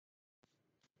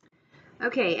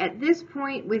Okay, at this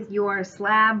point with your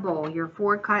slab bowl, your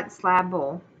 4-cut slab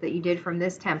bowl that you did from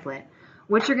this template,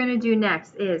 what you're going to do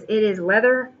next is, it is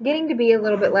getting to be a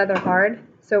little bit leather hard,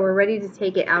 so we're ready to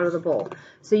take it out of the bowl.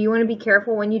 So you want to be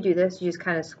careful when you do this. You just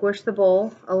kind of squish the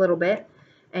bowl a little bit,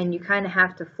 and you kind of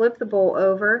have to flip the bowl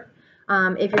over.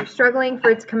 If you're struggling for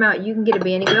it to come out, you can get a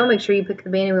banding wheel. Make sure you pick the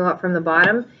banding wheel up from the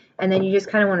bottom, and then you just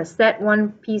kind of want to set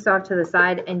one piece off to the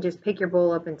side and just pick your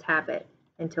bowl up and tap it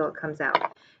until it comes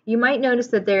out. You might notice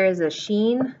that there is a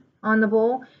sheen on the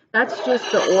bowl. That's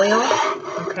just the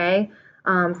oil, okay,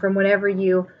 from whenever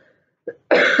you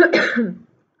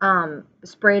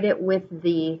sprayed it with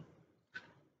the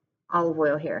olive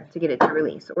oil here to get it to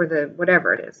release, or the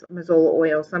whatever it is, Mazola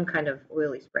oil, some kind of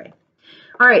oily spray.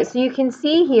 All right, so you can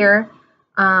see here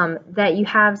that you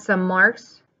have some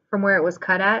marks from where it was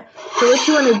cut at. So what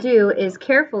you want to do is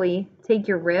carefully take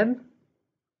your rib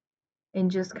and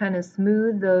just kind of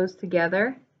smooth those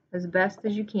together as best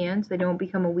as you can so they don't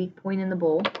become a weak point in the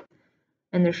bowl.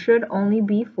 And there should only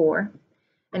be 4.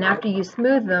 And after you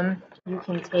smooth them, you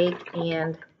can take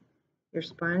your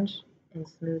sponge and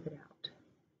smooth it out.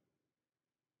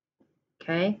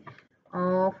 Okay,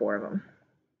 all 4 of them.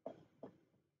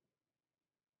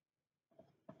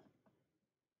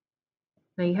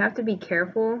 Now you have to be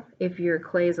careful if your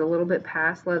clay is a little bit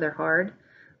past leather hard,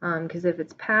 because if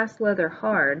it's past leather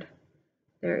hard,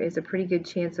 there is a pretty good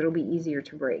chance it'll be easier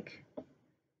to break.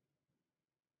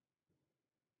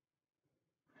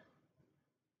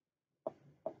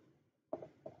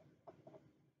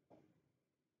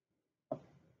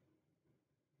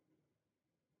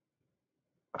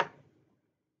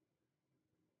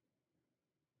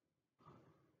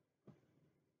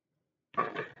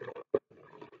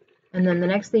 And then the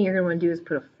next thing you're going to want to do is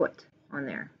put a foot on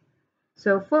there.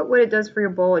 So foot, what it does for your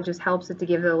bowl, it just helps it to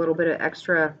give it a little bit of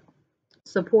extra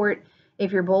support.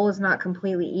 If your bowl is not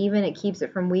completely even, it keeps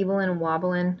it from weebling and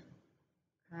wobbling.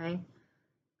 Okay.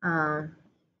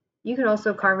 You could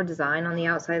also carve a design on the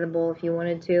outside of the bowl if you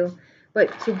wanted to.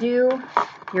 But to do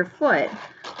your foot,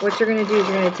 what you're going to do is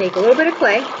you're going to take a little bit of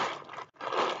clay,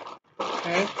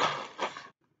 okay,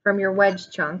 from your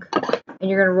wedge chunk, and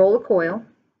you're going to roll a coil.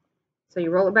 So you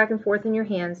roll it back and forth in your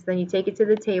hands, then you take it to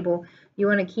the table. You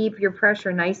want to keep your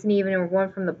pressure nice and even, and we're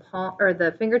going from the palm or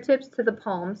the fingertips to the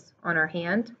palms on our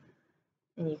hand,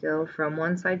 and you go from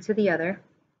one side to the other.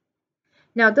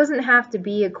 Now it doesn't have to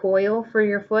be a coil for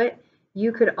your foot.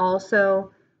 You could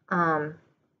also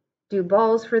do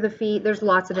balls for the feet. There's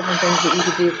lots of different things that you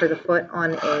could do for the foot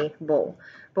on a bowl.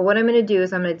 But what I'm going to do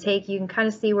is I'm going to take, you can kind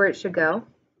of see where it should go,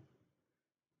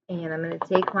 and I'm going to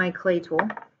take my clay tool.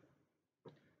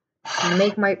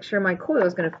 Make sure my coil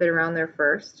is going to fit around there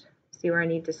first. See where I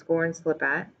need to score and slip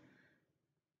at.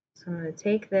 So I'm going to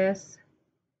take this,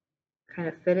 kind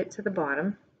of fit it to the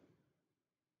bottom.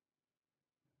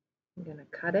 I'm going to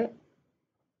cut it.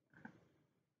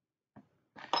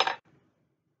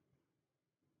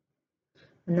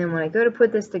 And then when I go to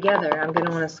put this together, I'm going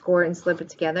to want to score it and slip it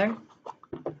together.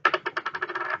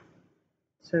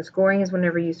 So scoring is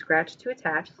whenever you scratch to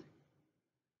attach.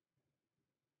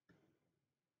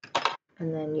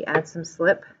 And then you add some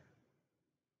slip.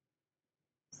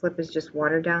 Slip is just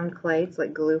watered down clay. It's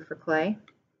like glue for clay.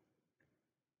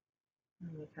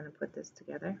 And you kind of put this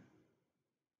together.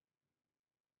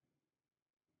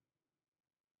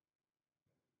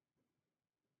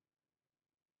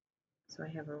 So I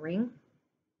have a ring.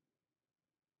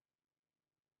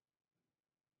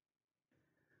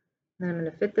 Then I'm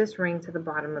going to fit this ring to the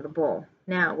bottom of the bowl.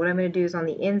 Now what I'm going to do is on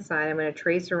the inside, I'm going to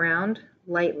trace around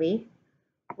lightly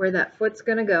where that foot's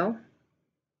going to go.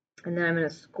 And then I'm going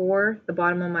to score the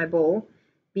bottom of my bowl,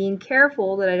 being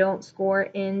careful that I don't score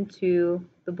into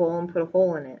the bowl and put a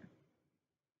hole in it.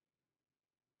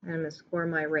 And I'm going to score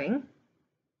my ring.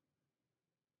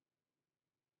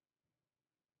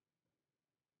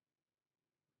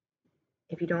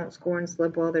 If you don't score and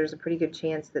slip well, there's a pretty good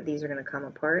chance that these are going to come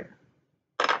apart.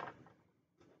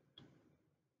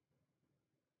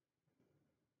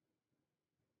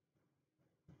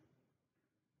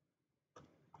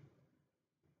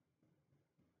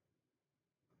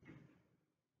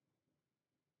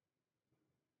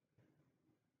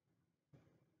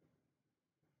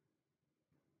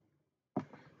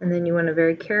 And then you want to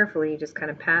very carefully just kind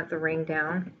of pat the ring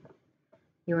down.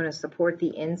 You want to support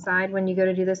the inside when you go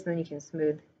to do this, and then you can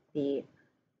smooth the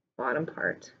bottom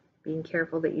part, being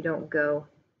careful that you don't go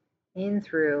in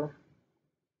through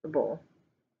the bowl.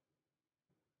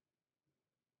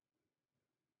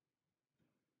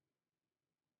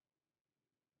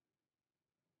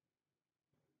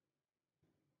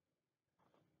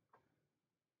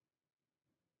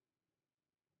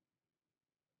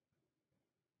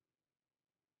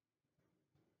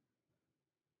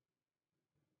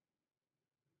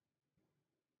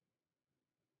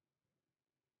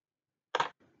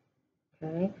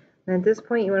 Okay, and at this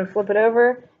point you want to flip it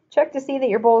over. Check to see that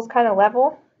your bowl is kind of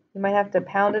level. You might have to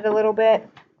pound it a little bit,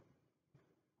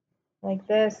 like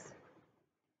this.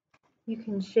 You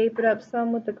can shape it up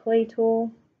some with the clay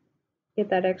tool. Get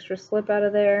that extra slip out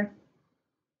of there.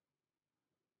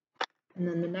 And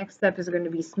then the next step is going to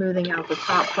be smoothing out the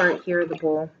top part here of the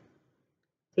bowl.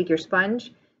 Take your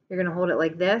sponge, you're going to hold it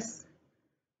like this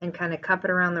and kind of cup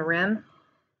it around the rim,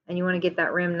 and you want to get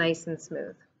that rim nice and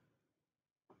smooth.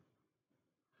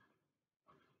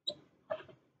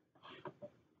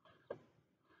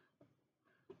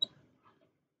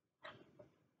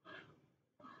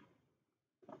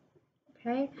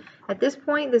 Okay, at this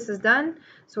point this is done.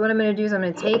 So what I'm going to do is I'm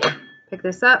going to pick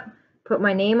this up, put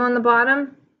my name on the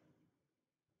bottom.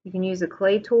 You can use a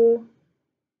clay tool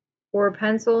or a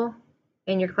pencil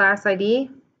and your class ID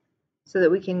so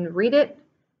that we can read it,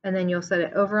 and then you'll set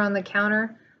it over on the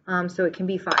counter so it can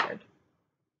be fired.